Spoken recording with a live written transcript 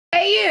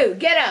Hey you,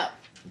 get up.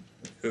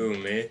 Who,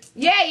 me?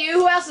 Yeah, you.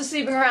 Who else is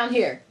sleeping around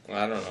here?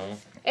 I don't know.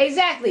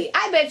 Exactly.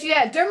 I bet you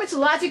have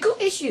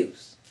dermatological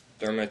issues.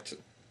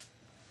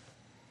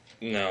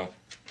 No.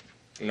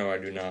 No, I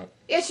do not.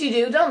 Yes, you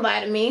do. Don't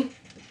lie to me.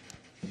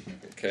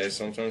 Okay,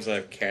 sometimes I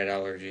have cat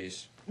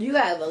allergies. You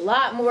have a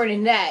lot more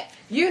than that.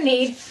 You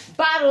need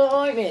bottle of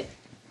ointment.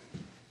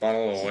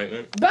 Bottle of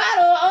ointment?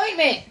 Bottle of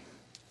ointment!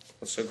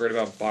 What's so great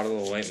about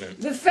bottle of ointment?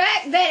 The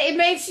fact that it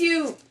makes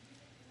you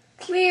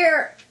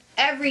clear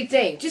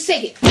everything. Just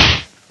take it.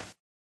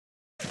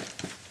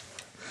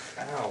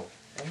 Ow.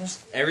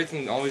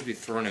 Everything always be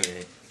thrown at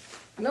me.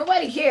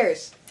 Nobody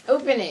cares.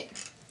 Open it.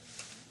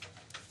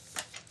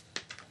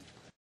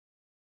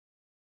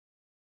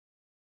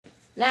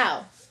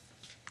 Now,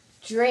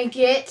 drink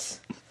it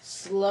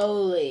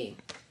slowly.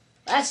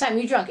 Last time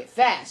you drank it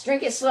fast.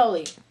 Drink it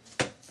slowly.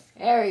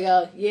 There we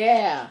go.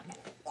 Yeah.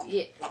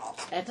 Yeah.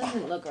 That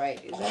doesn't look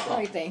right. Is that the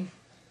right thing?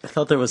 I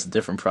thought there was a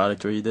different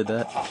product where you did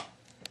that.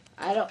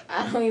 I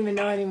don't even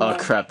know anymore. Oh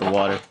crap, the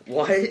water.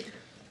 What?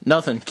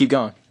 Nothing, keep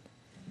going.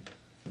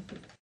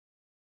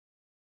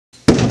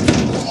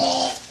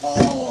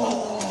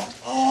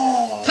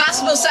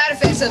 Possible side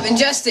effects of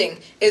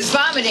ingesting is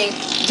vomiting,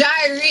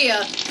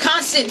 diarrhea,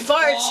 constant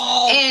farts,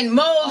 and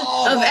mold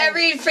of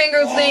every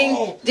single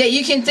thing that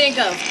you can think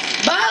of.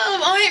 Bottle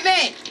of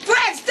ointment for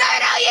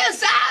external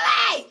use only!